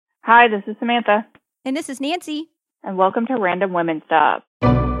Hi, this is Samantha. And this is Nancy. And welcome to Random Women Stuff.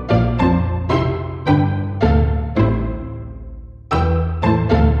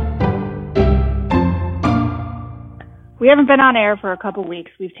 We haven't been on air for a couple weeks.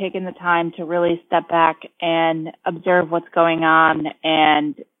 We've taken the time to really step back and observe what's going on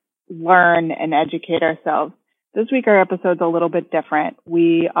and learn and educate ourselves. This week our episode's a little bit different.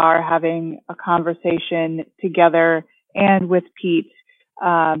 We are having a conversation together and with Pete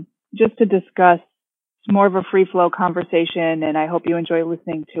just to discuss more of a free-flow conversation, and I hope you enjoy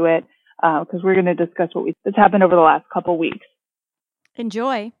listening to it because we're going to discuss what's happened over the last couple weeks.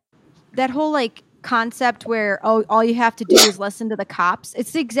 Enjoy. That whole concept where all you have to do is listen to the cops.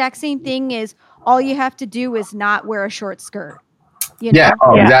 It's the exact same thing as all you have to do is not wear a short skirt. You know?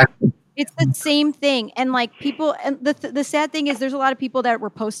 Yeah, exactly. It's the same thing. And people, and the sad thing is there's a lot of people that were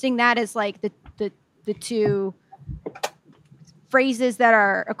posting that as the two phrases that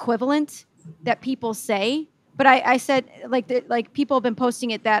are equivalent that people say. But I said people have been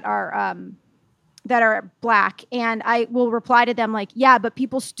posting it that are black, and I will reply to them yeah, but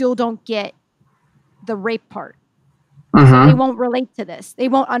people still don't get the rape part. So they won't relate to this. They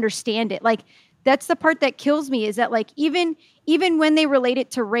won't understand it. That's the part that kills me, is that even when they relate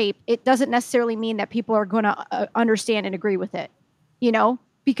it to rape, it doesn't necessarily mean that people are going to understand and agree with it,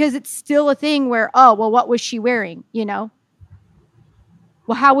 because it's still a thing where, what was she wearing?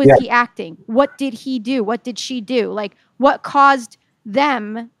 Well, how was he acting? What did he do? What did she do? What caused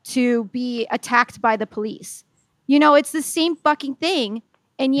them to be attacked by the police? It's the same fucking thing.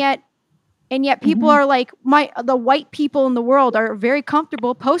 And yet people are the white people in the world are very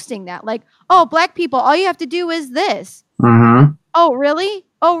comfortable posting that. Black people, all you have to do is this. Mm-hmm. Oh, really?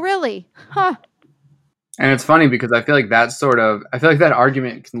 Oh, really? Huh. And it's funny because I feel like that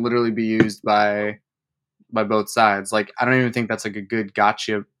argument can literally be used by both sides. I don't even think that's a good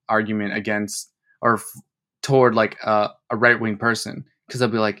gotcha argument against or toward a right-wing person, because they'll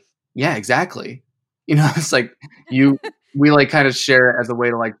be like, yeah, exactly. It's we kind of share it as a way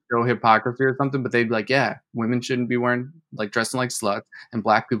to show hypocrisy or something, but they'd be like, yeah, women shouldn't be wearing dressing like sluts, and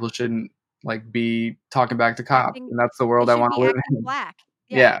black people shouldn't be talking back to cops, and that's the world I want to live in. Black.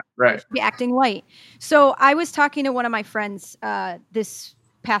 Yeah, right. They should be acting white. So I was talking to one of my friends this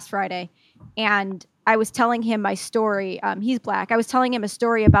past Friday, and I was telling him my story. He's black. I was telling him a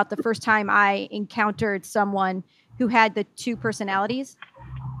story about the first time I encountered someone who had the two personalities.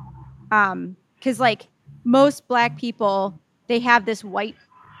 Because most black people, they have this white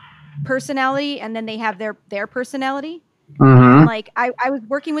personality, and then they have their personality. Mm-hmm. And I was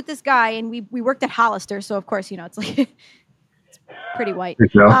working with this guy, and we worked at Hollister, so of course it's it's pretty white.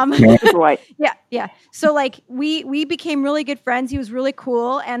 Super white. Yeah. So we became really good friends. He was really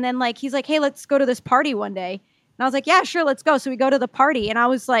cool, and then he's like, hey, let's go to this party one day. And I was like, yeah, sure, let's go. So we go to the party, and I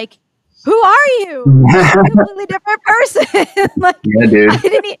was like, who are you? I'm a completely different person. Yeah, dude.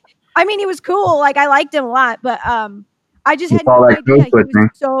 He was cool. I liked him a lot, but I just had no idea he was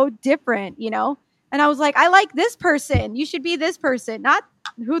so different, And I was like, I like this person. You should be this person, not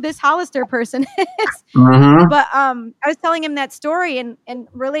who this Hollister person is. Mm-hmm. But I was telling him that story and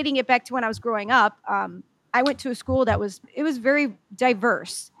relating it back to when I was growing up. I went to a school that was very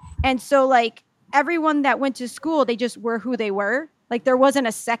diverse. And so everyone that went to school, they just were who they were. There wasn't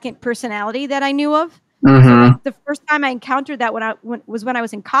a second personality that I knew of. Mm-hmm. So the first time I encountered that when I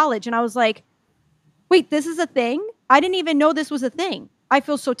was in college, and I was like, wait, this is a thing? I didn't even know this was a thing. I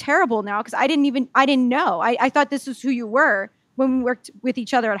feel so terrible now because I didn't know. I thought this is who you were when we worked with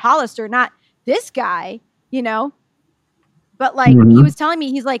each other at Hollister, not this guy, But he was telling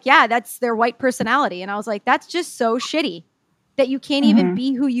me, he's like, yeah, that's their white personality. And I was like, that's just so shitty that you can't even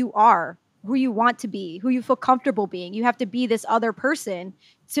be who you are, who you want to be, who you feel comfortable being. You have to be this other person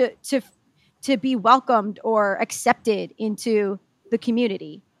to be welcomed or accepted into the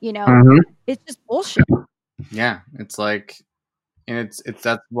community, It's just bullshit. Yeah, it's and it's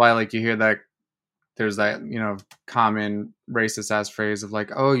that's why you hear that there's that common racist ass phrase of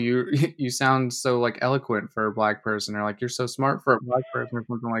oh, you sound so eloquent for a black person, or you're so smart for a black person, or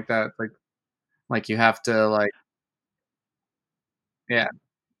something like that. It's you have to yeah.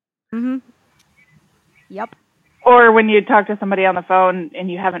 Mm-hmm. Yep. Or when you talk to somebody on the phone and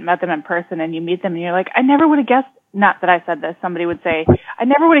you haven't met them in person, and you meet them and you're like, I never would have guessed, not that I said this, somebody would say, I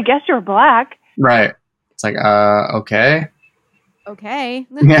never would have guessed you were black. Right. It's okay. Okay.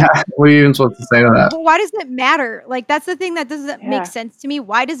 Yeah. What are you even supposed to say to that? Well, why does it matter? That's the thing that doesn't make sense to me.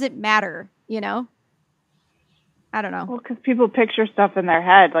 Why does it matter? I don't know. Well, because people picture stuff in their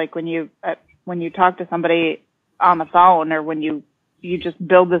head, when you talk to somebody on the phone, or when you just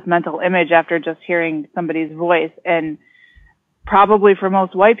build this mental image after just hearing somebody's voice. And probably for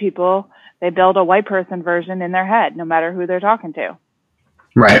most white people, they build a white person version in their head, no matter who they're talking to.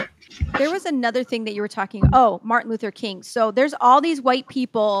 Right. There was another thing that you were talking. Oh, Martin Luther King. So there's all these white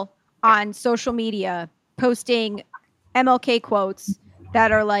people on social media posting MLK quotes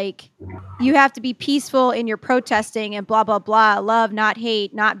that are like, you have to be peaceful in your protesting and blah, blah, blah. Love, not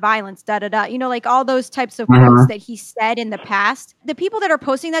hate, not violence, da, da, da. You know, like all those types of quotes that he said in the past. The people that are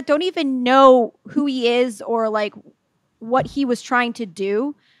posting that don't even know who he is or like what he was trying to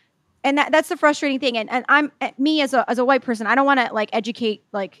do. And that's the frustrating thing. And I'm me as a white person, I don't want to like educate,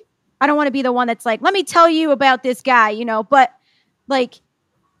 like, I don't want to be the one that's like, let me tell you about this guy, you know, but like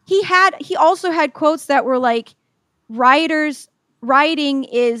he also had quotes that were like, rioting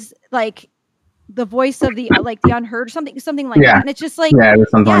is like the voice of the like the unheard, or something like that. And it's just like, yeah,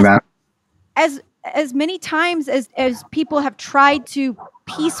 something like that. As many times as people have tried to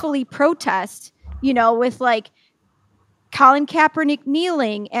peacefully protest, you know, with like Colin Kaepernick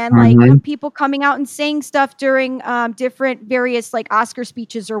kneeling and like people coming out and saying stuff during different various like Oscar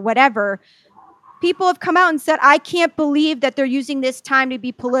speeches or whatever, people have come out and said, I can't believe that they're using this time to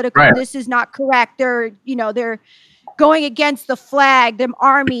be political. Right. This is not correct. They're going against the flag, them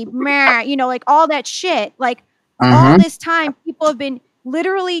army, you know, like all that shit. Like all this time, people have been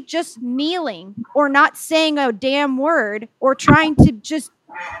literally just kneeling or not saying a damn word or trying to just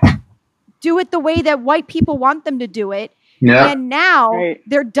do it the way that white people want them to do it. Yeah. And now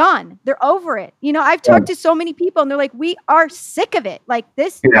they're done. They're over it. You know, I've talked to so many people and they're like, we are sick of it. Like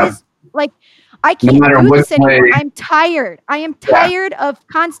this is like, I can't do this anymore. I'm tired. I am tired of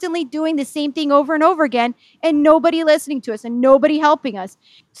constantly doing the same thing over and over again and nobody listening to us and nobody helping us.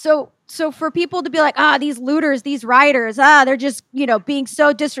 So for people to be like, these looters, these rioters, they're just, you know, being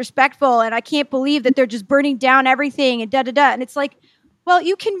so disrespectful and I can't believe that they're just burning down everything and da da da. And it's like, well,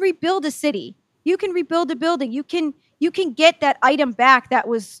 you can rebuild a city. You can rebuild a building. You can get that item back that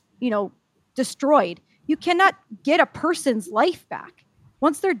was, you know, destroyed. You cannot get a person's life back.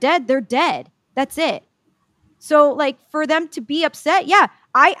 Once they're dead, they're dead. That's it. So like for them to be upset,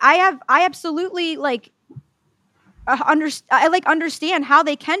 I absolutely like understand how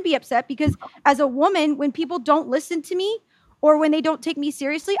they can be upset because as a woman, when people don't listen to me or when they don't take me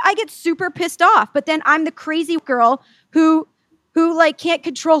seriously, I get super pissed off. But then I'm the crazy girl who like can't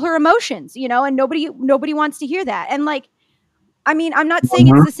control her emotions, you know, and nobody wants to hear that. And like, I mean, I'm not saying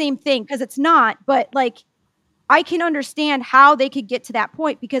it's the same thing because it's not, but like, I can understand how they could get to that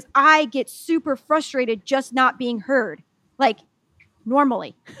point because I get super frustrated just not being heard, like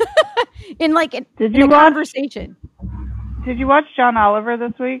normally in a conversation. Did you watch John Oliver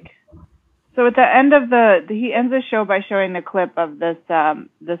this week? So at the end of he ends the show by showing the clip of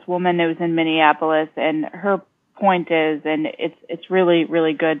this woman who was in Minneapolis, and her point is, and it's really,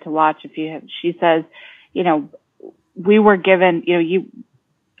 really good to watch she says, you know, we were given, you know,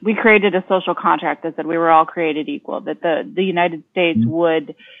 we created a social contract that said we were all created equal, that the United States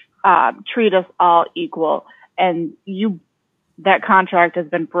would treat us all equal. And that contract has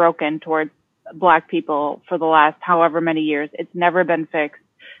been broken towards Black people for the last however many years. It's never been fixed.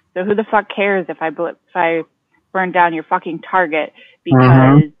 So who the fuck cares if I burn down your fucking Target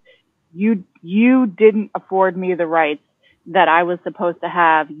because you didn't afford me the rights that I was supposed to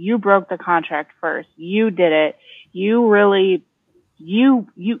have. You broke the contract first. You did it. You really... You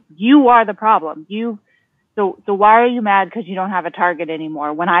are the problem. So why are you mad because you don't have a Target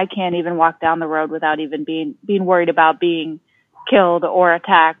anymore when I can't even walk down the road without even being worried about being killed or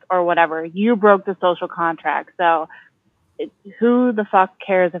attacked or whatever? You broke the social contract. So who the fuck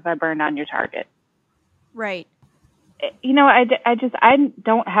cares if I burn down your Target? Right. You know, I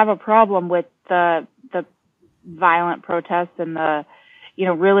don't have a problem with the violent protests and the, you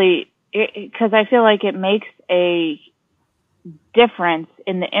know, really, because I feel like it makes a difference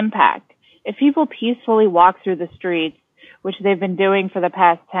in the impact. If people peacefully walk through the streets, which they've been doing for the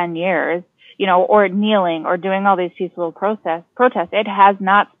past 10 years, you know, or kneeling or doing all these peaceful protests, it has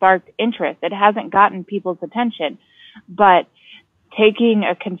not sparked interest. It hasn't gotten people's attention. But taking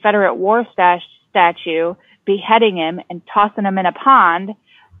a Confederate war statue, beheading him and tossing him in a pond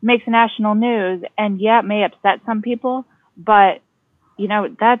makes national news, and it may upset some people, but you know,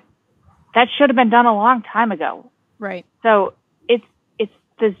 that should have been done a long time ago. Right. So it's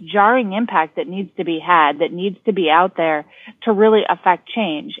this jarring impact that needs to be had, that needs to be out there to really affect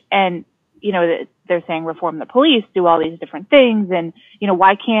change. And, you know, they're saying reform the police, do all these different things. And, you know,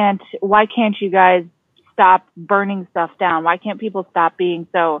 why can't you guys stop burning stuff down? Why can't people stop being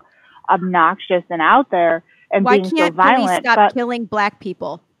so obnoxious and out there and being so violent? Why can't police stop killing Black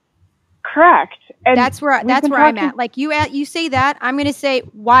people? Correct. And that's where I'm at. Like you say that, I'm going to say,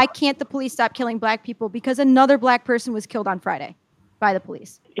 why can't the police stop killing Black people? Because another Black person was killed on Friday. by the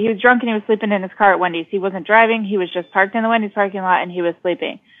police. He was drunk and he was sleeping in his car at Wendy's. He wasn't driving. He was just parked in the Wendy's parking lot and he was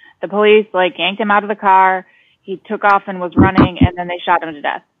sleeping. The police yanked him out of the car. He took off and was running, and then they shot him to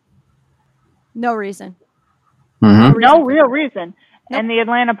death. No reason. Mm-hmm. No real reason. Nope. And the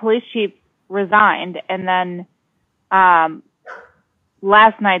Atlanta police chief resigned, and then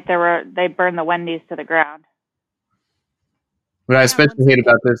last night they burned the Wendy's to the ground. What I especially hate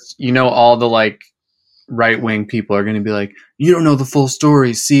about this, all the right-wing people are going to be like, you don't know the full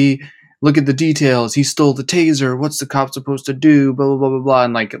story. See, look at the details. He stole the taser. What's the cop supposed to do? Blah, blah, blah, blah, blah.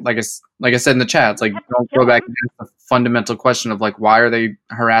 And like I said in the chat, it's don't go back and ask the fundamental question of why are they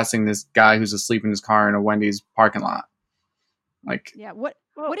harassing this guy who's asleep in his car in a Wendy's parking lot? Yeah. What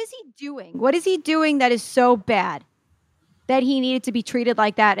is he doing? What is he doing that is so bad that he needed to be treated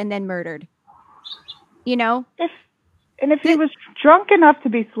like that and then murdered? If he was drunk enough to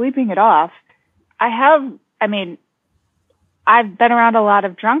be sleeping it off, I've been around a lot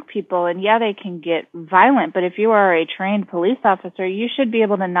of drunk people, and yeah, they can get violent, but if you are a trained police officer, you should be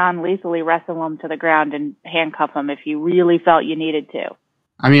able to non-lethally wrestle them to the ground and handcuff them if you really felt you needed to.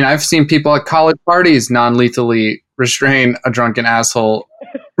 I mean, I've seen people at college parties non-lethally restrain a drunken asshole.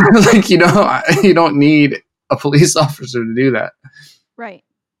 You don't need a police officer to do that. Right.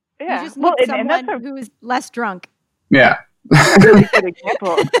 Yeah. You just need someone who is less drunk. Yeah. A really good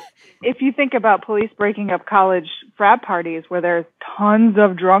example. If you think about police breaking up college frat parties where there's tons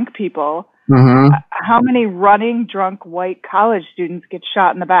of drunk people, mm-hmm. How many running drunk white college students get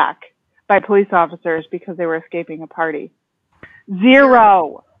shot in the back by police officers because they were escaping a party?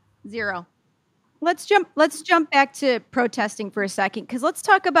 Zero. Let's jump back to protesting for a second, because let's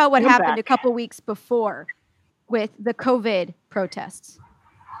talk about what happened a couple weeks before with the COVID protests.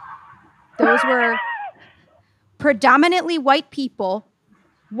 Those were predominantly white people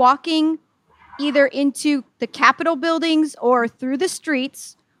walking either into the Capitol buildings or through the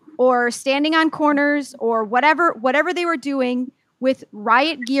streets or standing on corners or whatever they were doing with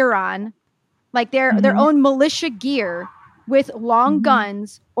riot gear on, their own militia gear with long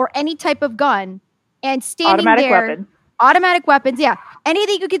guns or any type of gun, and standing automatic weapons, yeah,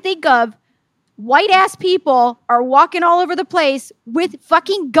 anything you could think of. White ass people are walking all over the place with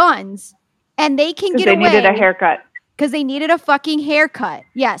fucking guns, and they can get away. They needed a haircut. Because they needed a fucking haircut.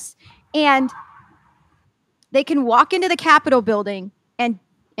 Yes. And they can walk into the Capitol building and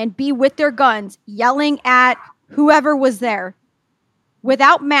be with their guns, yelling at whoever was there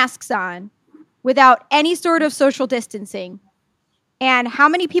without masks on, without any sort of social distancing. And how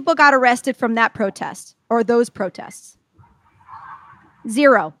many people got arrested from that protest or those protests?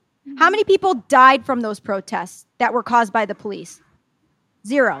 0. How many people died from those protests that were caused by the police?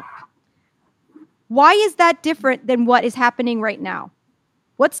 0. Why is that different than what is happening right now?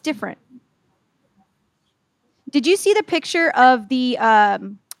 What's different? Did you see the picture of the,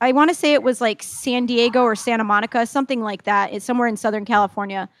 I want to say it was San Diego or Santa Monica, something like that. It's somewhere in Southern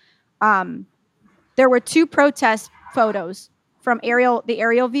California. There were 2 protest photos from the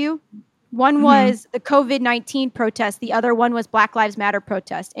aerial view. One was the COVID-19 protest. The other one was Black Lives Matter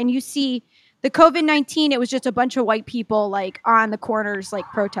protest. And you see the COVID-19, it was just a bunch of white people on the corners,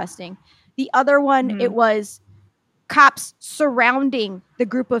 protesting. The other one, it was cops surrounding the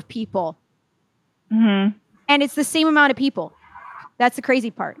group of people. Mm-hmm. And it's the same amount of people. That's the crazy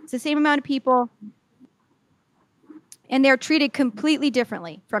part. It's the same amount of people. And they're treated completely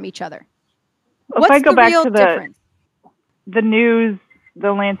differently from each other. If I go back to difference? The news,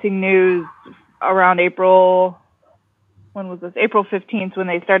 the Lansing News around April 15th when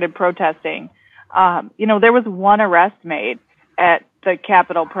they started protesting. There was one arrest made at the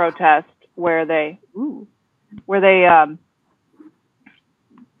Capitol protest where they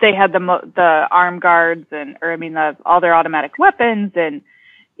had the armed guards all their automatic weapons, and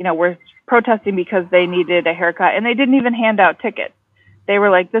were protesting because they needed a haircut, and they didn't even hand out tickets. They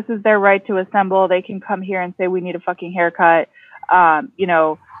were like, this is their right to assemble. They can come here and say we need a fucking haircut,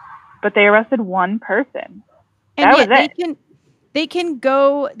 but they arrested one person. And that was it. They can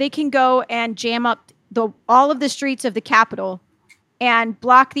go and jam up all of the streets of the Capitol and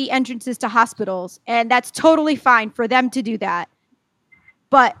block the entrances to hospitals, and that's totally fine for them to do that.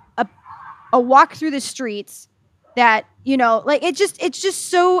 But a walk through the streets that it's just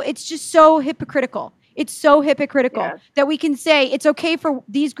so hypocritical. It's so hypocritical that we can say it's okay for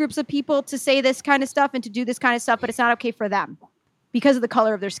these groups of people to say this kind of stuff and to do this kind of stuff, but it's not okay for them because of the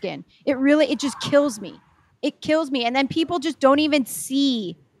color of their skin. It just kills me. It kills me. And then people just don't even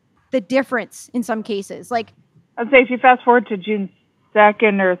see the difference in some cases. I'd say if you fast forward to June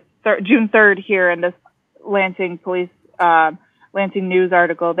 2nd or June 3rd here in this Lansing News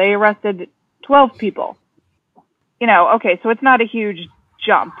article, they arrested 12 people okay, so it's not a huge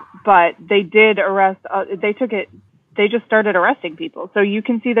jump, but they did arrest, they just started arresting people. So you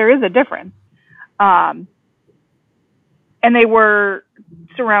can see there is a difference. And they were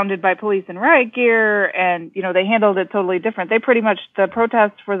surrounded by police in riot gear, and, they handled it totally different. They pretty much, the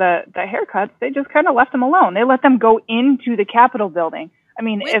protests for the haircuts, they just kind of left them alone. They let them go into the Capitol building. I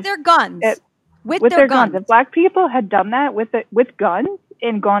mean, with their guns. With their guns. If black people had done that with guns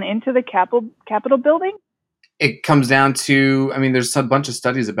and gone into the Capitol building, it comes down to, there's a bunch of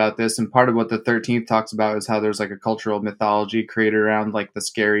studies about this, and part of what the 13th talks about is how there's like a cultural mythology created around like the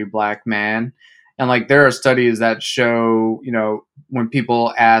scary black man. And like there are studies that show, when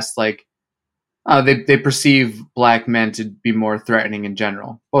people ask like, they perceive black men to be more threatening in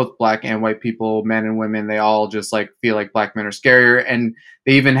general. Both black and white people, men and women, they all just like feel like black men are scarier. And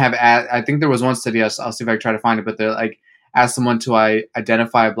they even have, I think there was one study, I'll see if I can try to find it, but they're like, asked someone to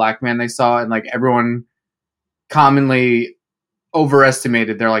identify a black man they saw, and like everyone commonly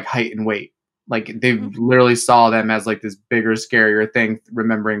overestimated their like height and weight. Like they literally saw them as like this bigger, scarier thing,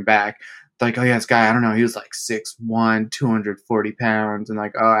 remembering back. Like, oh yeah, this guy, I don't know, he was like 6'1", 240 pounds, and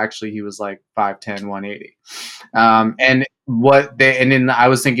like, oh, actually he was like 5'10", 180. And then I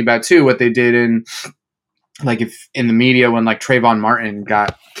was thinking about too what they did in like if in the media when like Trayvon Martin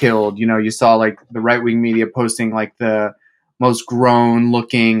got killed, you saw like the right wing media posting like the most grown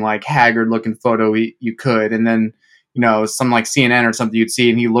looking, like haggard looking photo you could, and then some like CNN or something you'd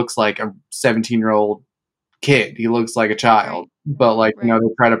see, and he looks like a 17-year-old kid. He looks like a child, but like they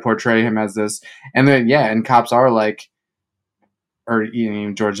try to portray him as this, and then and cops are like, or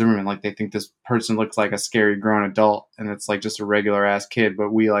even George Zimmerman, like they think this person looks like a scary grown adult, and it's like just a regular ass kid,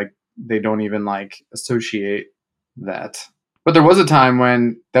 but they don't even like associate that. But there was a time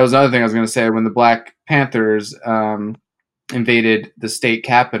when, that was another thing I was going to say, when the Black Panthers invaded the state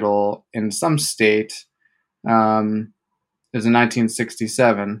capitol in some state. It was in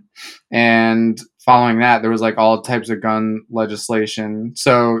 1967, and following that, there was like all types of gun legislation.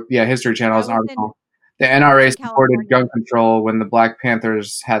 So History Channel has an article. The NRA supported gun control when the Black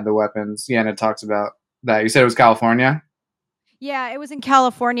Panthers had the weapons. Yeah, and it talks about that. You said it was California? Yeah, it was in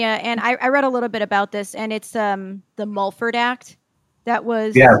California, and I read a little bit about this, and it's the Mulford Act that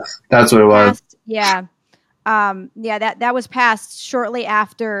was that's what it was. Yeah, that was passed shortly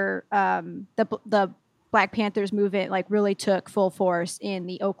after the Black Panthers movement like really took full force in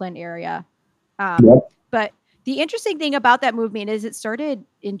the Oakland area. But the interesting thing about that movement is it started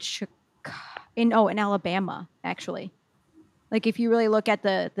in Alabama, actually. Like if you really look at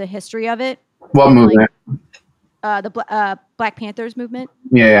the history of it. What movement? The Black Panthers movement.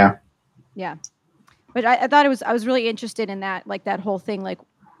 Yeah. But I thought I was really interested in that, like that whole thing, like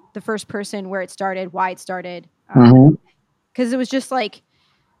the first person, where it started, why it started. Because it was just like,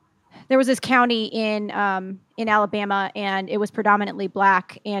 there was this county in Alabama, and it was predominantly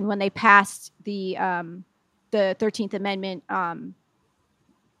black. And when they passed the 13th Amendment,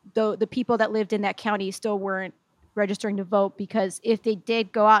 the people that lived in that county still weren't registering to vote, because if they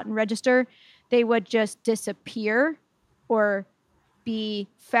did go out and register, they would just disappear or be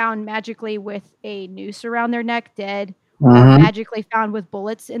found magically with a noose around their neck, dead, or magically found with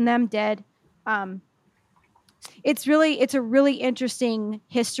bullets in them, dead. It's a really interesting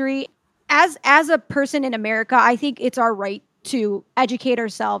history. As a person in America, I think it's our right to educate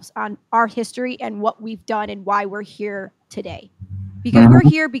ourselves on our history and what we've done and why we're here today. Because we're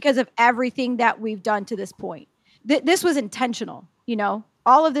here because of everything that we've done to this point. This was intentional,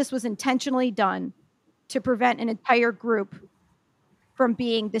 all of this was intentionally done to prevent an entire group from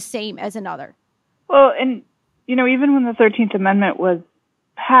being the same as another. Well, and, even when the 13th Amendment was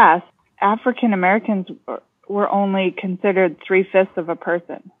passed, African Americans were only considered 3/5 of a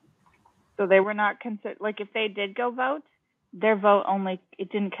person. So they were not considered, like if they did go vote, their vote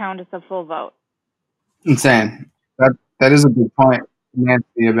it didn't count as a full vote. Insane. That is a good point,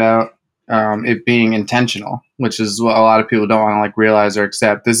 Nancy, about it being intentional, which is what a lot of people don't want to like realize or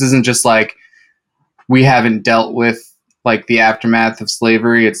accept. This isn't just like we haven't dealt with like the aftermath of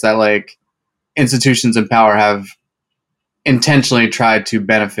slavery. It's that like institutions in power have intentionally tried to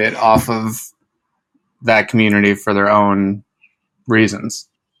benefit off of that community for their own reasons.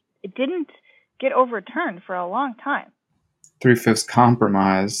 It didn't get overturned for a long time. 3/5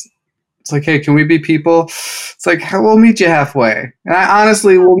 compromise. It's like, hey, can we be people? It's like, we'll meet you halfway. And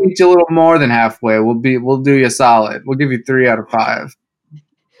honestly, we'll meet you a little more than halfway. We'll do you solid. We'll give you 3 out of 5.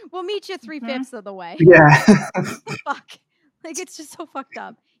 We'll meet you 3/5 of the way. Yeah. Fuck. Like, it's just so fucked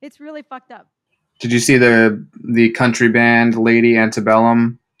up. It's really fucked up. Did you see the country band Lady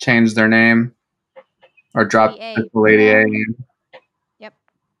Antebellum change their name? Or drop the Lady A name? Yep.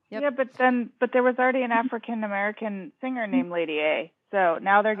 Yep. Yeah, but there was already an African American singer named Lady A. So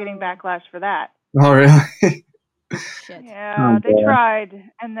now they're getting backlash for that. Oh, really? Shit. Yeah, they boy.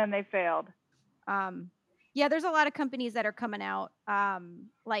 tried and then they failed. Yeah, there's a lot of companies that are coming out.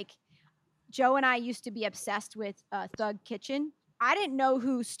 Like Joe and I used to be obsessed with Thug Kitchen. I didn't know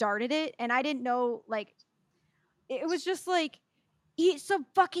who started it, and I didn't know, like, it was just like, eat some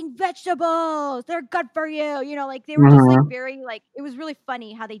fucking vegetables. They're good for you. You know, like they were just like very like, it was really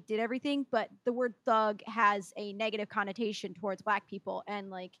funny how they did everything, but the word thug has a negative connotation towards black people. And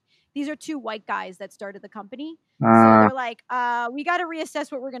like, these are two white guys that started the company. So they're like, we got to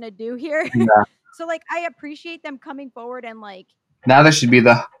reassess what we're going to do here. Yeah. So like, I appreciate them coming forward and like Now there should be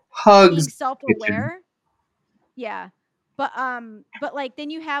the being Hugs self-aware. Yeah. But like then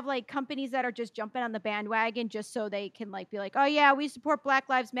you have like companies that are just jumping on the bandwagon just so they can like be like, oh yeah, we support Black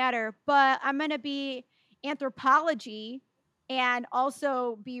Lives Matter, but I'm gonna be anthropology and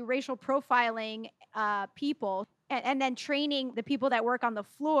also be racial profiling people and then training the people that work on the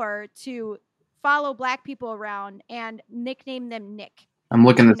floor to follow black people around and nickname them Nick. I'm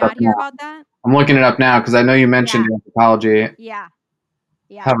looking Did this you up not hear now. about that? I'm looking it up now because I know you mentioned anthropology. Yeah.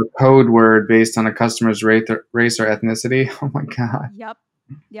 Yeah. Have a code word based on a customer's race or ethnicity. Oh my god.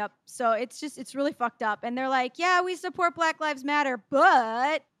 Yep. So it's really fucked up. And they're like, yeah, we support Black Lives Matter,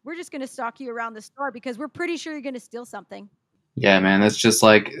 but we're just going to stalk you around the store because we're pretty sure you're going to steal something. Yeah, man. It's just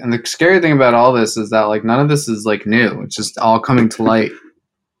like, and the scary thing about all this is that like none of this is like new. It's just all coming to light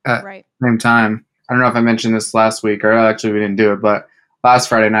at the same time. I don't know if I mentioned this last week, or actually we didn't do it, but last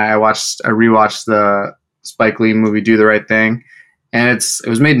Friday night I rewatched the Spike Lee movie Do the Right Thing. And it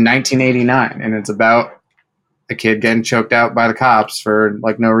was made in 1989, and it's about a kid getting choked out by the cops for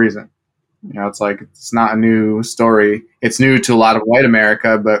like no reason. You know, it's like it's not a new story. It's new to a lot of white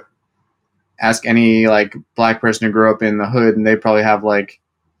America, but ask any like black person who grew up in the hood, and they probably have like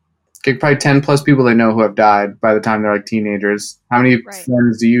probably 10 plus people they know who have died by the time they're like teenagers. How many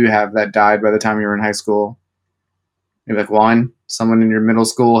friends do you have that died by the time you were in high school? Maybe like one. Someone in your middle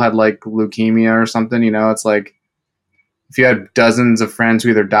school had like leukemia or something. You know, it's like. If you had dozens of friends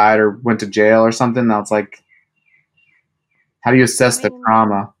who either died or went to jail or something, that's like, how do you assess the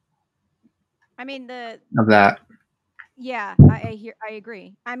trauma? I mean, of that. Yeah, I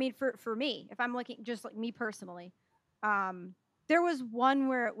agree. I mean, for me, if I'm looking just like me personally, there was one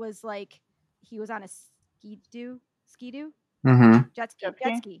where it was like he was on a ski-doo, jet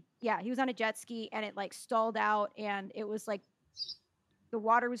ski. Yeah, he was on a jet ski and it like stalled out and it was like the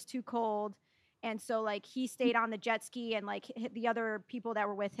water was too cold. And so like he stayed on the jet ski and like the other people that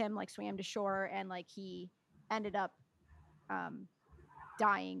were with him like swam to shore and like he ended up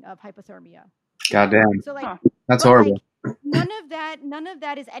dying of hypothermia. Goddamn. So like that's horrible. Like, none of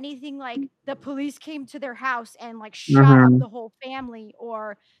that is anything like the police came to their house and like shot up the whole family,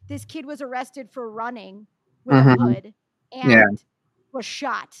 or this kid was arrested for running with a hood and was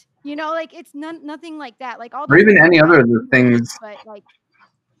shot. You know, like it's nothing like that. Like all, or even any other of the things, but like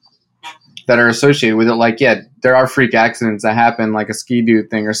that are associated with it. Like, yeah, there are freak accidents that happen, like a ski-doo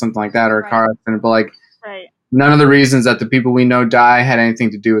thing or something like that, or a car accident. But like, none of the reasons that the people we know die had anything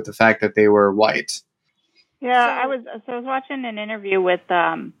to do with the fact that they were white. Yeah, I was watching an interview with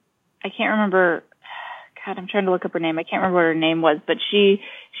I can't remember. God, I'm trying to look up her name. I can't remember what her name was, but she's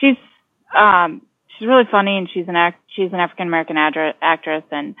really funny, and she's an African American actress,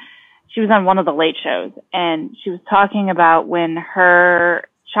 and she was on one of the late shows, and she was talking about when her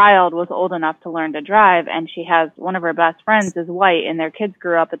child was old enough to learn to drive, and she has one of her best friends is white, and their kids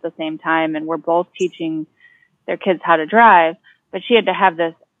grew up at the same time and were both teaching their kids how to drive, but she had to have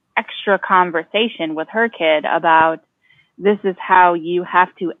this extra conversation with her kid about, this is how you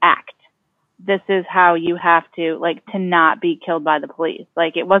have to act. This is how you have to, like, to not be killed by the police.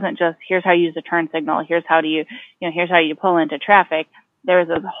 Like, it wasn't just, here's how you use a turn signal, here's how you pull into traffic. There was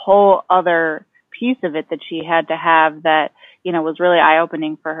a whole other piece of it that she had to have that, you know, was really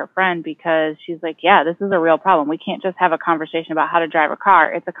eye-opening for her friend, because she's like, yeah, this is a real problem. We can't just have a conversation about how to drive a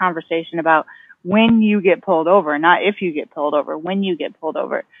car. It's a conversation about when you get pulled over, not if you get pulled over, when you get pulled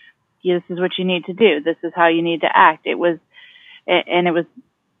over. This is what you need to do. This is how you need to act. It was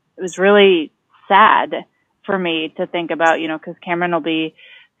really sad for me to think about, you know, because Cameron will be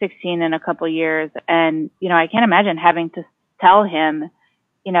 16 in a couple years. And, you know, I can't imagine having to tell him,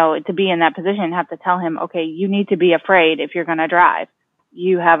 you know, to be in that position and have to tell him, okay, you need to be afraid if you're going to drive.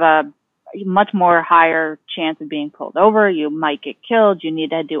 You have a much more higher chance of being pulled over. You might get killed. You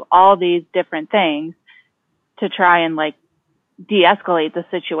need to do all these different things to try and like de-escalate the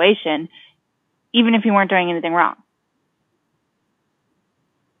situation, even if you weren't doing anything wrong.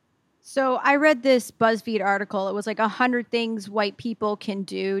 So I read this BuzzFeed article. It was like 100 things white people can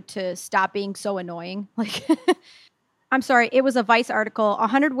do to stop being so annoying. Like, I'm sorry, it was a Vice article.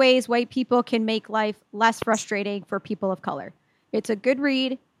 100 ways white people can make life less frustrating for people of color. It's a good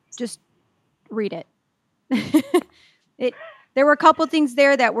read. Just read it. There were a couple things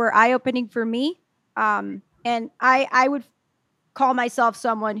there that were eye-opening for me. And I would call myself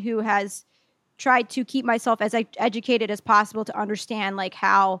someone who has tried to keep myself as educated as possible to understand like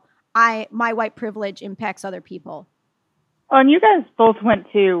how my white privilege impacts other people. Oh, and you guys both went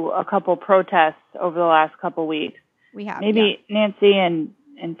to a couple protests over the last couple weeks. We have. Maybe yeah. Nancy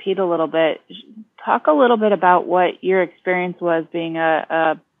and Pete a little bit. Talk a little bit about what your experience was being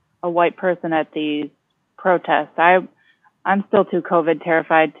a white person at these protests. I'm still too COVID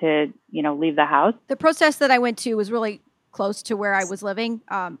terrified to, leave the house. The protest that I went to was really close to where I was living.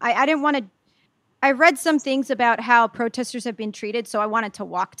 I didn't want to. I read some things about how protesters have been treated, so I wanted to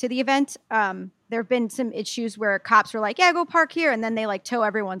walk to the event. There have been some issues where cops were like, yeah, go park here, and then they like tow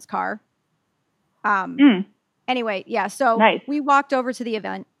everyone's car. Anyway, yeah, so nice. We walked over to the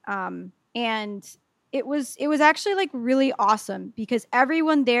event, and it was actually like really awesome because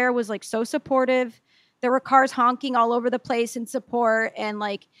everyone there was like so supportive. There were cars honking all over the place in support, and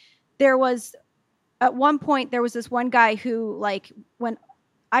like there was at one point there was this one guy who like when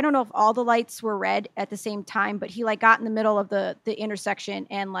I don't know if all the lights were red at the same time, but he like got in the middle of the intersection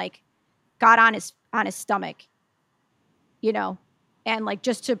and like got on his stomach, and like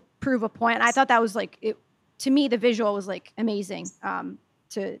just to prove a point. And I thought that was like it to me. The visual was like amazing,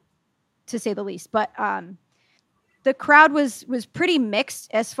 to say the least. But the crowd was pretty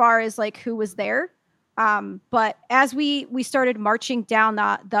mixed as far as like who was there. But as we started marching down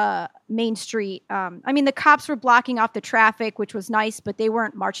the main street, the cops were blocking off the traffic, which was nice, but they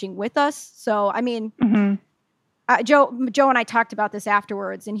weren't marching with us. So, Joe and I talked about this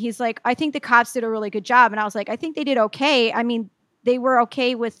afterwards, and he's like, I think the cops did a really good job. And I was like, I think they did okay. I mean, they were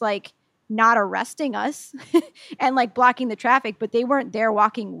okay with like not arresting us and like blocking the traffic, but they weren't there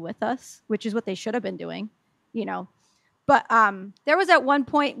walking with us, which is what they should have been doing, But there was at one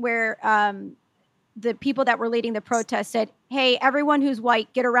point where the people that were leading the protest said, hey, everyone who's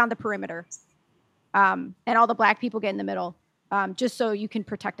white, get around the perimeter. And all the black people get in the middle, just so you can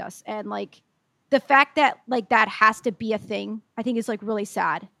protect us. And like the fact that like that has to be a thing, I think is like really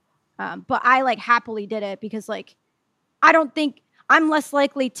sad. But I like happily did it because like, I don't think I'm less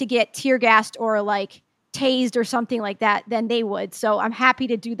likely to get tear gassed or like tased or something like that than they would. So I'm happy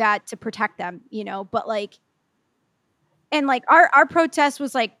to do that to protect them, but like, and like our protest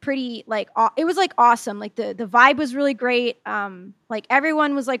was like pretty like it was like awesome. Like the vibe was really great. Like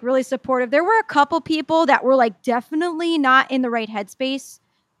everyone was like really supportive. There were a couple people that were like definitely not in the right headspace.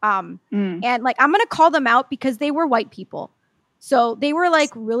 And like I'm gonna call them out because they were white people. So they were like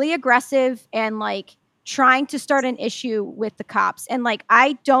really aggressive and like trying to start an issue with the cops. And like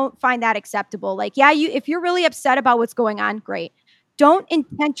I don't find that acceptable. Like, yeah, if you're really upset about what's going on, great. Don't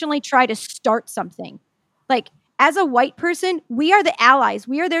intentionally try to start something. Like as a white person, we are the allies.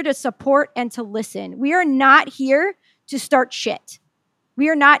 We are there to support and to listen. We are not here to start shit. We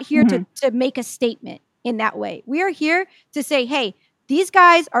are not here to make a statement in that way. We are here to say, hey, these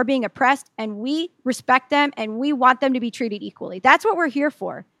guys are being oppressed and we respect them and we want them to be treated equally. That's what we're here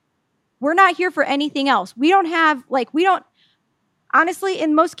for. We're not here for anything else. Honestly,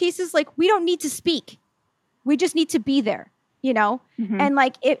 in most cases, like we don't need to speak. We just need to be there, And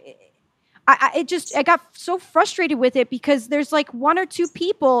like I got so frustrated with it because there's like one or two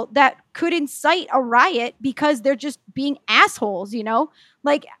people that could incite a riot because they're just being assholes,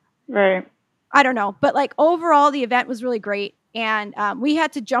 like, right. I don't know. But like overall, the event was really great. And we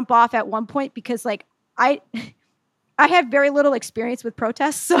had to jump off at one point because like I have very little experience with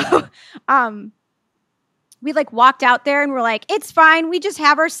protests. So we like walked out there and we're like, it's fine. We just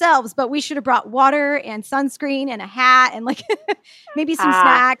have ourselves, but we should have brought water and sunscreen and a hat and like maybe some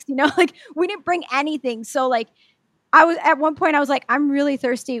snacks, like we didn't bring anything. So like at one point I was like, I'm really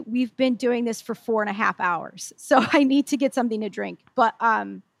thirsty. We've been doing this for 4.5 hours. So I need to get something to drink. But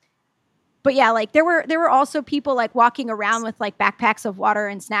yeah, like there were also people like walking around with like backpacks of water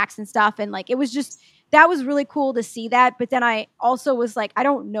and snacks and stuff. And like, it was just, that was really cool to see that. But then I also was like, I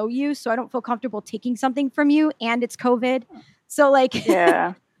don't know you, so I don't feel comfortable taking something from you, and it's COVID. So like,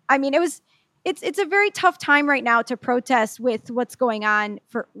 yeah, it's a very tough time right now to protest with what's going on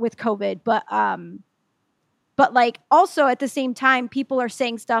with COVID. But like also at the same time, people are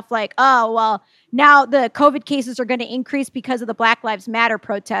saying stuff like, oh, well, now the COVID cases are going to increase because of the Black Lives Matter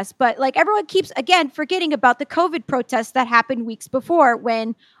protests. But like everyone keeps, again, forgetting about the COVID protests that happened weeks before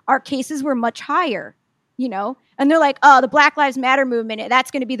when our cases were much higher. you know, and they're like, oh, the Black Lives Matter movement,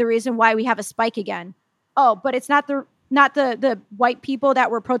 that's going to be the reason why we have a spike again. Oh, but it's not the white people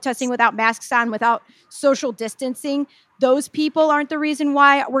that were protesting without masks on, without social distancing. Those people aren't the reason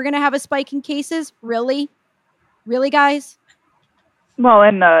why we're going to have a spike in cases. Really, guys? Well,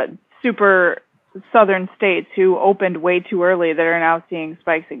 in the super southern states who opened way too early that are now seeing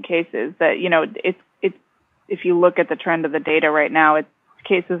spikes in cases, that, you know, it's if you look at the trend of the data right now,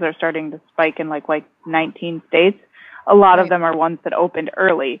 cases are starting to spike in like 19 states. A lot of them are ones that opened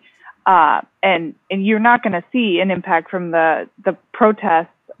early. And you're not going to see an impact from the protests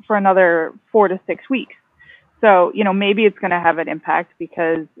for another 4 to 6 weeks. So, you know, maybe it's going to have an impact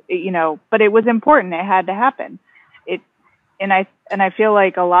because, you know, but it was important. It had to happen. And I feel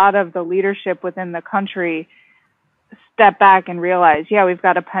like a lot of the leadership within the country step back and realize, yeah, we've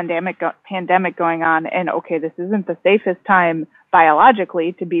got a pandemic going on, and okay, this isn't the safest time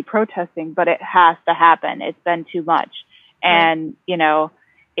biologically to be protesting, but it has to happen. It's been too much. And, you know,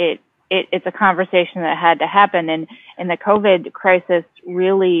 it's a conversation that had to happen. And the COVID crisis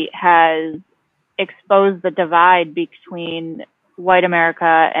really has exposed the divide between white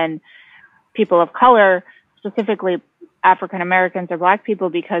America and people of color, specifically African Americans or Black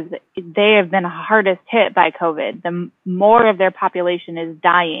people, because they have been hardest hit by COVID. The more of their population is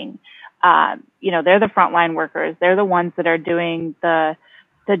dying. You know, they're the frontline workers. They're the ones that are doing the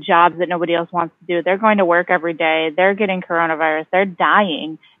jobs that nobody else wants to do. They're going to work every day. They're getting coronavirus. They're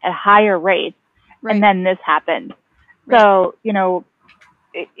dying at higher rates. Right. And then this happened. Right. So, you know,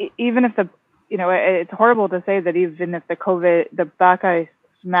 even if it's horrible to say that even if the Black Lives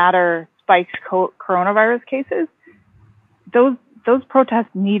Matter spikes coronavirus cases, those protests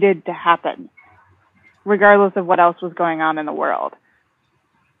needed to happen, regardless of what else was going on in the world.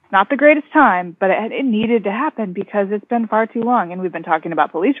 It's not the greatest time, but it needed to happen because it's been far too long. And we've been talking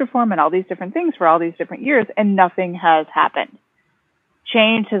about police reform and all these different things for all these different years, and nothing has happened.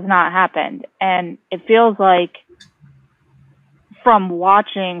 Change has not happened. And it feels like, from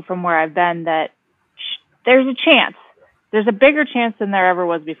watching from where I've been, that there's a chance. There's a bigger chance than there ever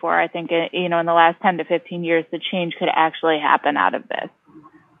was before. I think, you know, in the last 10 to 15 years, the change could actually happen out of this.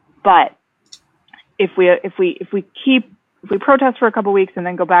 But if we protest for a couple of weeks and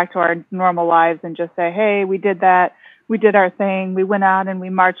then go back to our normal lives and just say, hey, we did that, we did our thing, we went out and we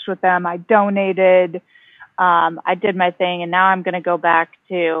marched with them, I donated, I did my thing, and now I'm going to go back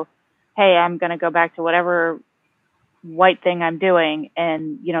to, hey, I'm going to go back to whatever white thing I'm doing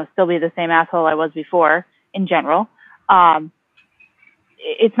and, you know, still be the same asshole I was before in general.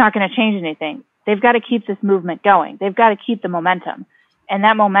 It's not going to change anything. They've got to keep this movement going. They've got to keep the momentum. And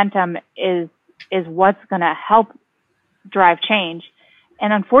that momentum is what's going to help drive change.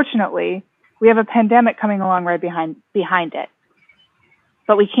 And unfortunately, we have a pandemic coming along right behind it.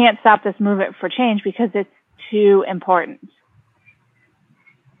 But we can't stop this movement for change because it's too important.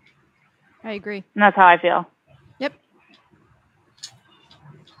 I agree. And that's how I feel. Yep.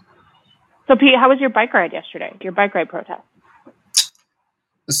 So, Pete, how was your bike ride yesterday? Your bike ride protest?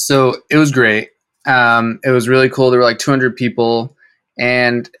 So it was great. It was really cool. There were like 200 people.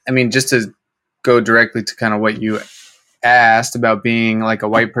 And I mean, just to go directly to kind of what you asked about being like a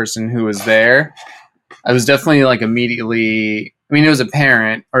white person who was there, I was definitely like immediately, I mean, it was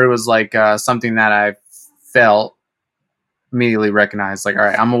apparent, or it was like something that I felt immediately recognized. Like, all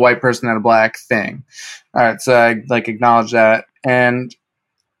right, I'm a white person at a black thing. All right, so I like acknowledge that. And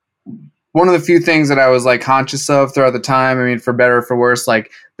one of the few things that I was like conscious of throughout the time, I mean, for better or for worse,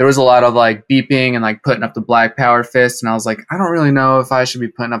 like there was a lot of like beeping and like putting up the black power fist. And I was like, I don't really know if I should be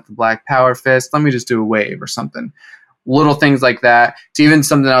putting up the black power fist. Let me just do a wave or something. Little things like that. To even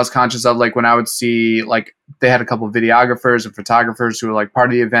something I was conscious of, like when I would see, like they had a couple of videographers and photographers who were like part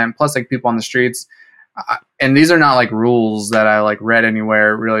of the event, plus like people on the streets. And these are not like rules that I like read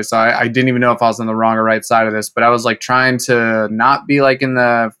anywhere really. So I didn't even know if I was on the wrong or right side of this, but I was like trying to not be like in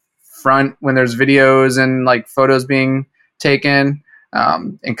the front when there's videos and like photos being taken,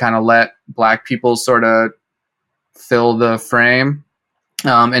 and kind of let black people sort of fill the frame.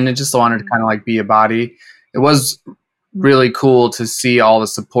 And it just wanted to kind of like be a body. It was really cool to see all the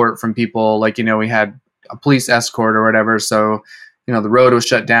support from people. Like, you know, we had a police escort or whatever. So, you know, the road was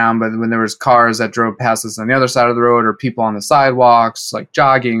shut down, but when there was cars that drove past us on the other side of the road, or people on the sidewalks, like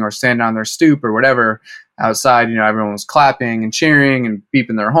jogging or standing on their stoop or whatever outside, you know, everyone was clapping and cheering and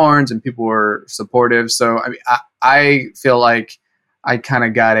beeping their horns, and people were supportive. So, I mean, I feel like I kind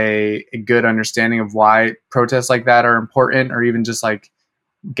of got a good understanding of why protests like that are important, or even just like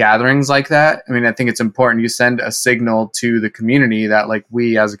gatherings like that. I mean, I think it's important. You send a signal to the community that like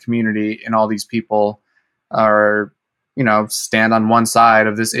we as a community and all these people are stand on one side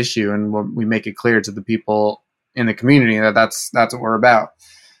of this issue, and we make it clear to the people in the community that that's what we're about.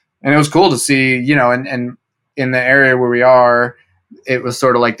 And it was cool to see, and in the area where we are, it was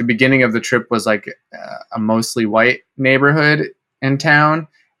sort of like the beginning of the trip was like a mostly white neighborhood in town.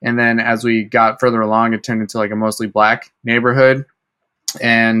 And then as we got further along, it turned into like a mostly black neighborhood.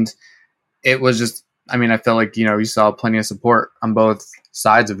 And it was just, I felt like, you saw plenty of support on both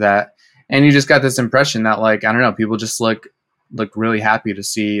sides of that. And you just got this impression that, like, I don't know, people just look really happy to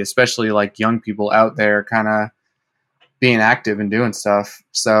see, especially like young people out there kind of being active and doing stuff.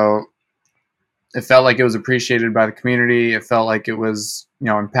 So it felt like it was appreciated by the community. It felt like it was,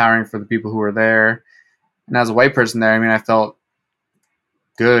 empowering for the people who were there. And as a white person there, I felt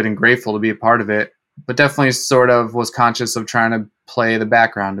good and grateful to be a part of it, but definitely sort of was conscious of trying to play the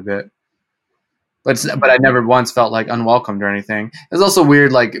background a bit. But I never once felt like unwelcomed or anything. It was also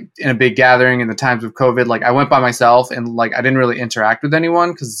weird, like in a big gathering in the times of COVID, like I went by myself and like I didn't really interact with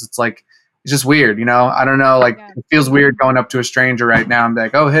anyone because it's like, it's just weird, I don't know, like it feels weird going up to a stranger right now and be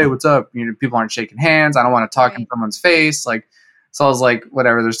like, oh, hey, what's up? People aren't shaking hands. I don't want to talk in someone's face. Like, so I was like,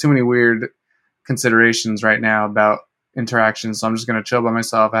 whatever, there's too many weird considerations right now about interaction. So I'm just going to chill by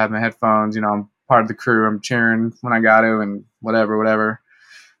myself. I have my headphones, I'm part of the crew. I'm cheering when I got to and whatever.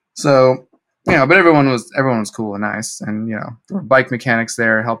 So, but everyone was cool and nice. And, there were bike mechanics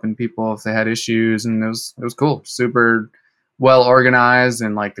there helping people if they had issues. And it was cool. Super well organized.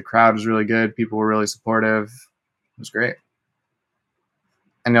 And like the crowd was really good. People were really supportive. It was great.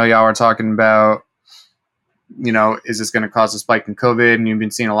 I know y'all were talking about, is this going to cause a spike in COVID? And you've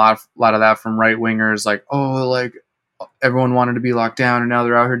been seeing a lot of that from right wingers, like, oh, like everyone wanted to be locked down and now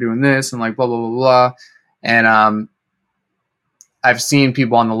they're out here doing this and like blah, blah, blah, blah. And I've seen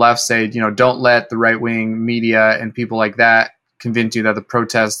people on the left say, don't let the right wing media and people like that convince you that the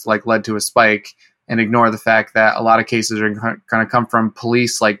protests like led to a spike, and ignore the fact that a lot of cases are going to come from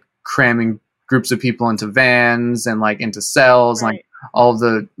police like cramming groups of people into vans and like into cells. Right. Like all of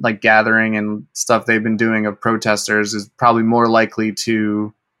the like gathering and stuff they've been doing of protesters is probably more likely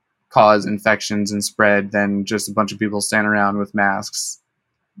to cause infections and spread than just a bunch of people standing around with masks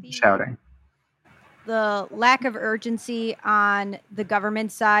shouting. The lack of urgency on the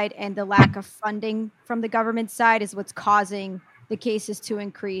government side and the lack of funding from the government side is what's causing the cases to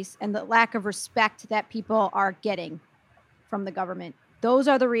increase, and the lack of respect that people are getting from the government. Those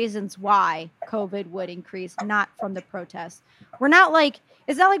are the reasons why COVID would increase, not from the protests. We're not like,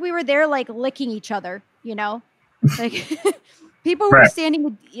 it's not like we were there like licking each other, like people were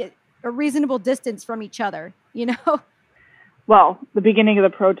standing a reasonable distance from each other, Well, the beginning of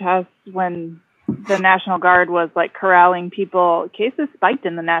the protests when the National Guard was like corralling people, cases spiked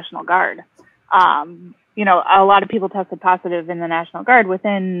in the National Guard. A lot of people tested positive in the National Guard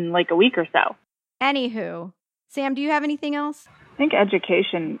within like a week or so. Anywho, Sam, do you have anything else? I think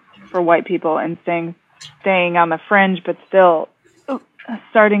education for white people and staying on the fringe, but still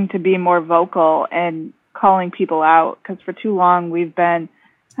starting to be more vocal and calling people out. Because for too long we've been,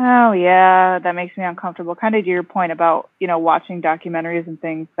 oh yeah, that makes me uncomfortable. Kind of to your point about, watching documentaries and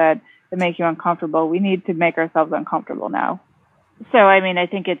things that make you uncomfortable. We need to make ourselves uncomfortable now. So, I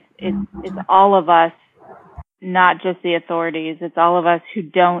think it's all of us, not just the authorities. It's all of us who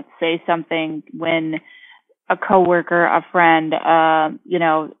don't say something when a coworker, a friend,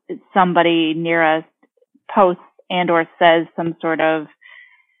 somebody near us posts and or says some sort of,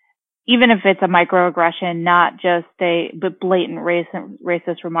 even if it's a microaggression, not just but blatant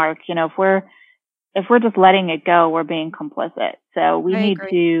racist remark. If we're just letting it go, we're being complicit. So we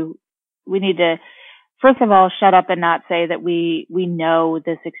need to, first of all, shut up and not say that we know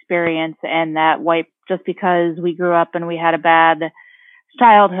this experience and that just because we grew up and we had a bad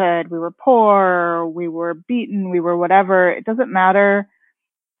childhood, we were poor, we were beaten, we were whatever. It doesn't matter.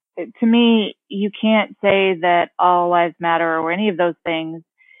 To me, you can't say that all lives matter or any of those things,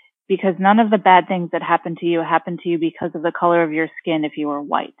 because none of the bad things that happened to you because of the color of your skin if you were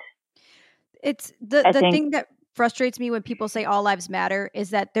white. It's the thing that frustrates me when people say all lives matter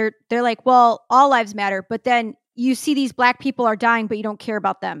is that they're like, well, all lives matter, but then you see these black people are dying, but you don't care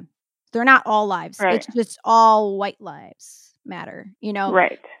about them. They're not all lives. Right. It's just all white lives matter,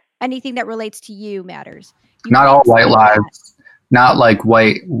 Right. Anything that relates to you matters. Not all white lives. Not like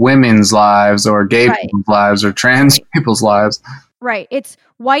white women's lives or gay people's lives or trans people's lives. Right. It's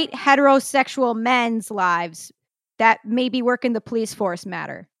white heterosexual men's lives that maybe work in the police force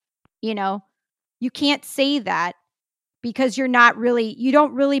matter. You can't say that because you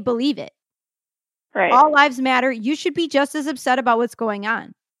don't really believe it. Right. All lives matter. You should be just as upset about what's going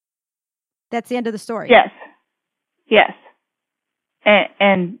on. That's the end of the story. Yes.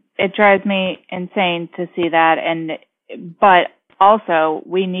 And it drives me insane to see that. And but also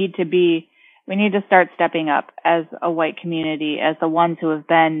we need to start stepping up as a white community, as the ones who have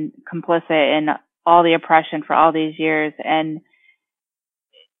been complicit in all the oppression for all these years, and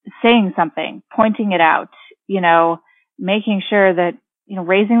saying something, pointing it out, making sure that,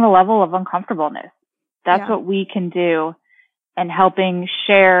 raising the level of uncomfortableness. That's what we can do, and helping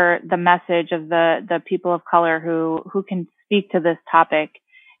share the message of the people of color who can speak to this topic.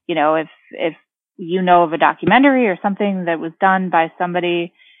 If you know of a documentary or something that was done by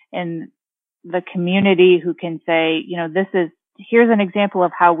somebody in the community who can say, here's an example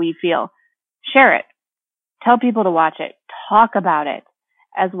of how we feel. Share it. Tell people to watch it. Talk about it.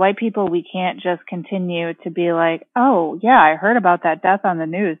 As white people, we can't just continue to be like, oh, yeah, I heard about that death on the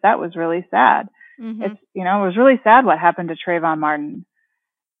news. That was really sad. Mm-hmm. It was really sad what happened to Trayvon Martin.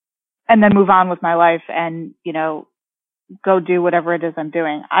 And then move on with my life and, go do whatever it is I'm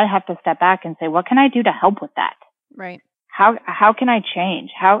doing. I have to step back and say, what can I do to help with that? Right. How can I change?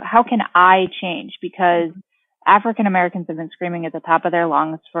 How can I change? Because African Americans have been screaming at the top of their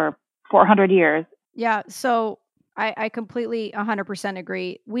lungs for 400 years. Yeah. So I completely 100%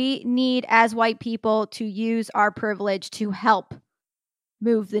 agree. We need, as white people, to use our privilege to help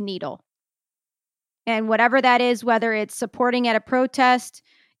move the needle. And whatever that is, whether it's supporting at a protest,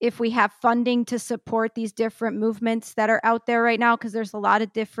 if we have funding to support these different movements that are out there right now, because there's a lot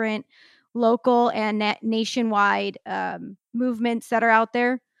of different local and nationwide movements that are out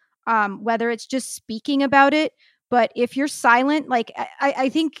there, whether it's just speaking about it. But if you're silent, like I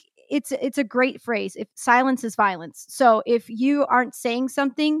think it's a great phrase. If silence is violence. So if you aren't saying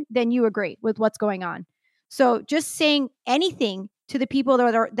something, then you agree with what's going on. So just saying anything to the people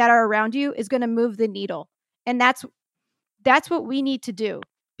that are around you is going to move the needle. And that's what we need to do.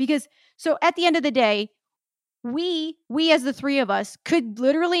 Because so at the end of the day, we as the three of us could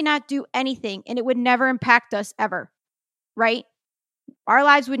literally not do anything and it would never impact us ever. Right? Our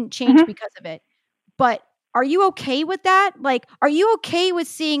lives wouldn't change because of it. But are you okay with that? Like, are you okay with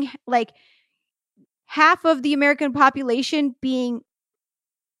seeing like half of the American population being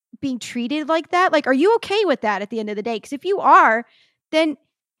treated like that? Like, are you okay with that at the end of the day? Because if you are, then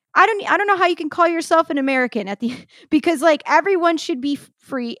I don't know how you can call yourself an American because like everyone should be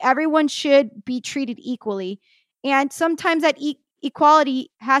free. Everyone should be treated equally. And sometimes that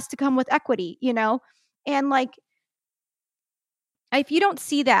equality has to come with equity, and like, if you don't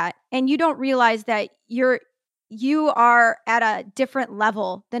see that and you don't realize that you are at a different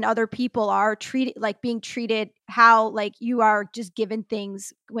level than other people are being treated, how like you are just given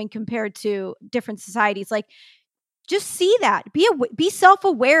things when compared to different societies, like just see that, be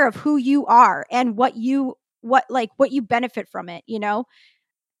self-aware of who you are and what you benefit from it,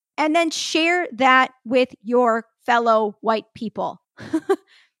 and then share that with your fellow white people.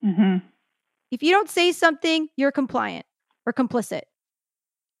 If you don't say something, you're compliant or complicit.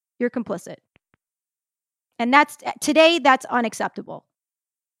 You're complicit. And that's unacceptable.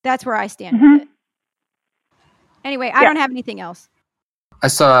 That's where I stand with it. Anyway, I don't have anything else. I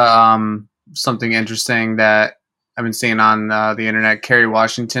saw something interesting that I've been seeing on the internet. Kerry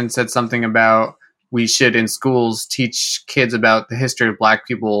Washington said something about we should in schools teach kids about the history of Black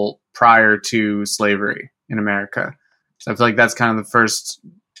people prior to slavery in America. So I feel like that's kind of the first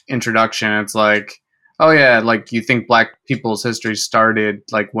introduction. It's like, oh yeah, like you think Black people's history started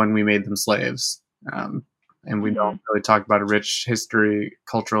like when we made them slaves. And we don't really talk about a rich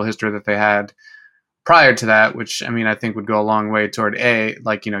cultural history that they had prior to that, which I think would go a long way toward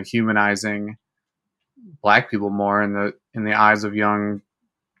humanizing Black people more in the eyes of young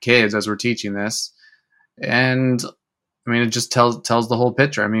kids as we're teaching this. And it just tells the whole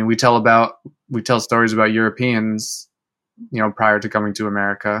picture. We tell stories about Europeans, prior to coming to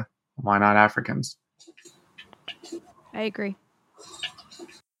America. Why not Africans? I agree.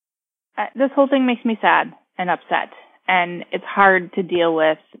 This whole thing makes me sad and upset, and it's hard to deal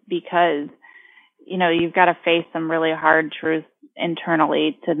with because, you've got to face some really hard truths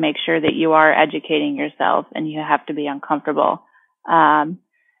internally to make sure that you are educating yourself, and you have to be uncomfortable. And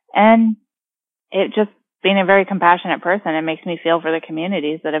it just, being a very compassionate person, it makes me feel for the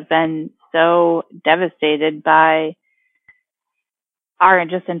communities that have been so devastated by our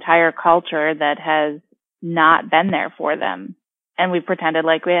just entire culture that has not been there for them. And we've pretended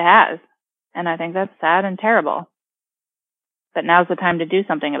like it has. And I think that's sad and terrible. But now's the time to do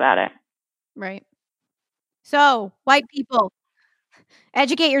something about it. Right. So, white people,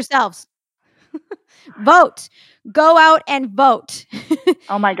 educate yourselves. Vote. Go out and vote.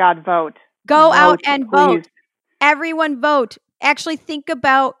 Oh my God, vote. Go out and vote. Please. Everyone vote. Actually think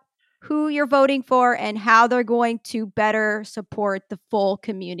about who you're voting for and how they're going to better support the full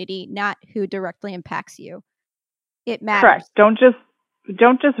community, not who directly impacts you. it matters. Correct.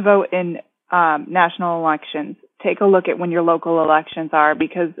 Don't just vote in national elections. Take a look at when your local elections are,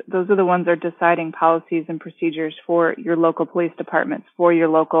 because those are the ones that are deciding policies and procedures for your local police departments, for your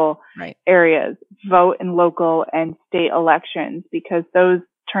local areas. Vote in local and state elections, because those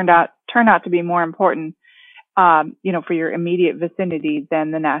turn out to be more important, for your immediate vicinity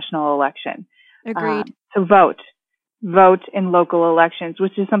than the national election. Agreed. So vote in local elections,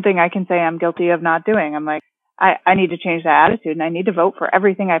 which is something I can say I'm guilty of not doing. I'm like, I need to change that attitude, and I need to vote for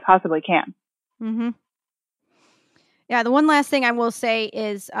everything I possibly can. Mm-hmm. Yeah, the one last thing I will say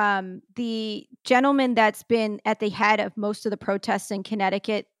is the gentleman that's been at the head of most of the protests in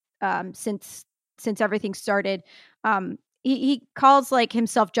Connecticut since everything started, he calls like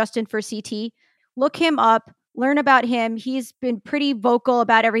himself Justin for CT. Look him up, learn about him. He's been pretty vocal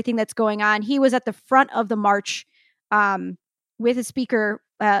about everything that's going on. He was at the front of the march with a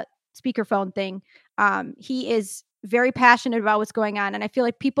speakerphone thing. He is very passionate about what's going on, and I feel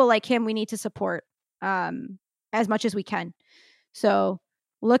like people like him we need to support as much as we can. So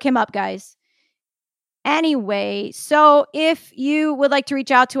look him up, guys. Anyway, so if you would like to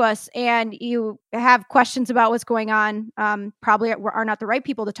reach out to us and you have questions about what's going on, probably are not the right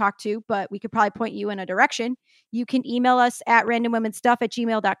people to talk to, but we could probably point you in a direction. You can email us at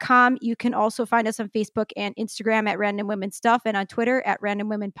randomwomenstuff@gmail.com. You can also find us on Facebook and Instagram at Random Women Stuff, and on Twitter at Random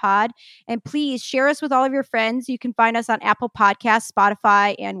Women Pod. And please share us with all of your friends. You can find us on Apple Podcasts,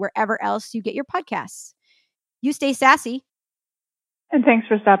 Spotify, and wherever else you get your podcasts. You stay sassy. And thanks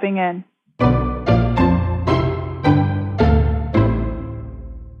for stopping in.